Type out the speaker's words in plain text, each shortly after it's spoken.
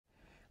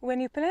When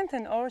you plant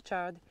an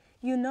orchard,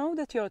 you know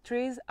that your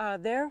trees are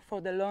there for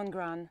the long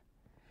run.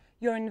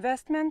 Your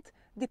investment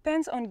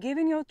depends on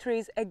giving your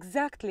trees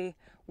exactly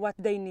what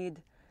they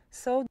need,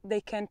 so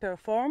they can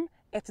perform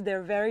at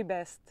their very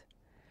best.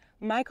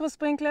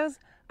 Microsprinklers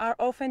are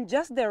often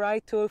just the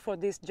right tool for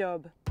this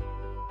job.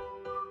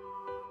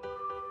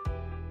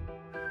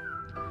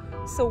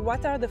 So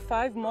what are the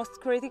 5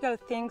 most critical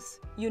things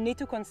you need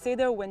to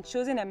consider when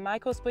choosing a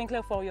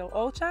microsprinkler for your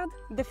orchard?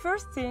 The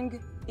first thing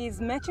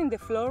is matching the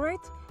flow rate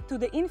to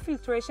the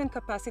infiltration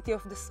capacity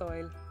of the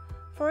soil.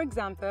 For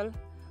example,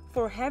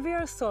 for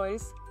heavier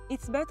soils,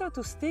 it's better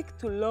to stick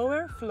to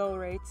lower flow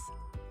rates.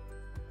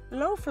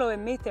 Low flow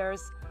emitters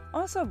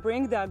also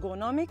bring the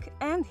agronomic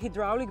and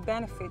hydraulic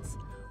benefits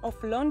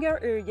of longer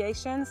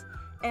irrigations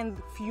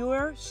and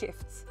fewer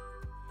shifts.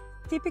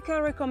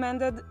 Typical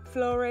recommended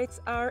flow rates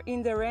are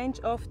in the range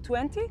of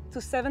 20 to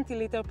 70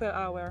 liters per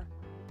hour.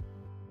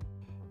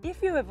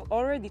 If you have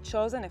already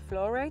chosen a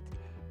flow rate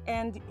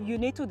and you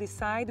need to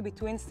decide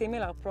between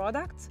similar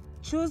products,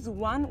 choose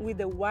one with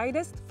the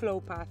widest flow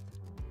path,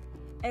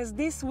 as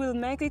this will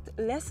make it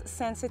less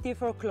sensitive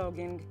for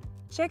clogging.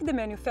 Check the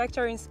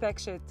manufacturer spec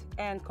sheet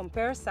and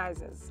compare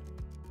sizes.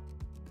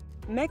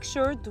 Make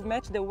sure to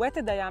match the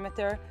wetted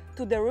diameter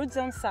to the root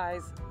zone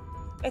size.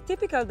 A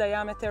typical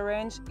diameter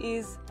range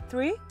is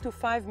 3 to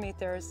 5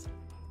 meters.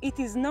 It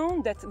is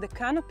known that the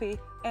canopy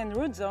and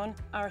root zone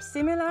are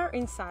similar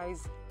in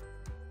size.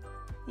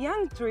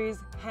 Young trees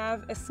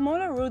have a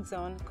smaller root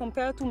zone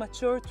compared to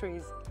mature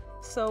trees.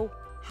 So,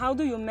 how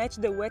do you match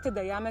the wetted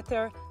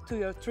diameter to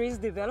your tree's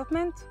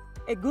development?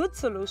 A good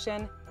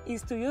solution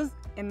is to use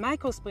a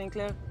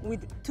microsprinkler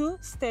with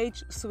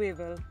 2-stage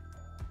swivel.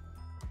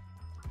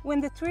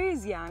 When the tree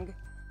is young,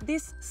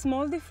 this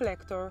small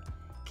deflector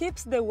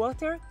keeps the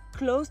water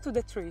close to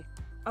the tree,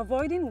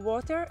 avoiding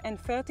water and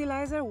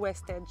fertilizer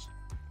wastage.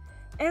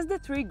 As the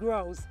tree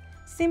grows,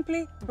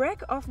 simply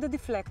break off the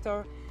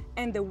deflector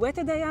and the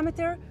wetted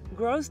diameter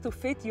grows to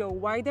fit your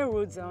wider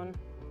root zone.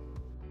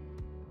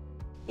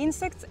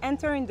 Insects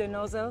entering the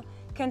nozzle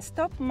can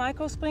stop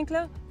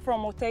microsprinkler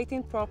from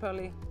rotating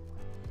properly.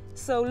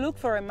 So look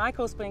for a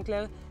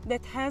microsprinkler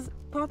that has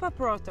pop-up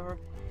rotor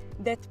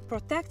that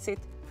protects it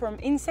from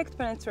insect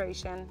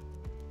penetration.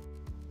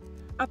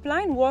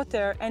 Applying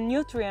water and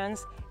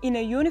nutrients in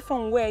a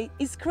uniform way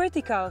is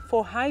critical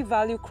for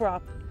high-value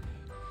crop.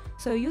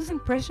 So using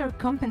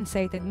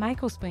pressure-compensated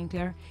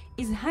microsprinkler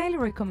is highly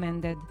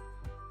recommended.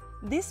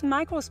 These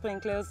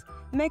microsprinklers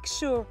make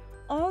sure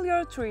all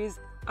your trees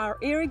are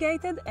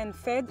irrigated and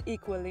fed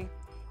equally,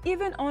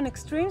 even on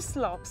extreme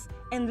slopes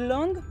and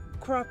long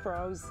crop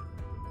rows.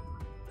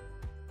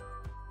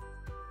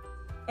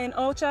 An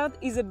orchard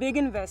is a big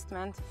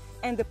investment,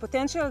 and the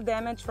potential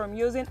damage from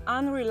using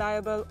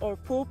unreliable or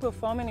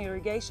poor-performing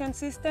irrigation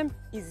system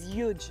is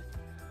huge.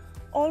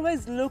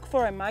 Always look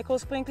for a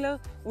microsprinkler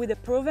with a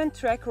proven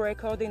track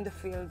record in the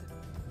field.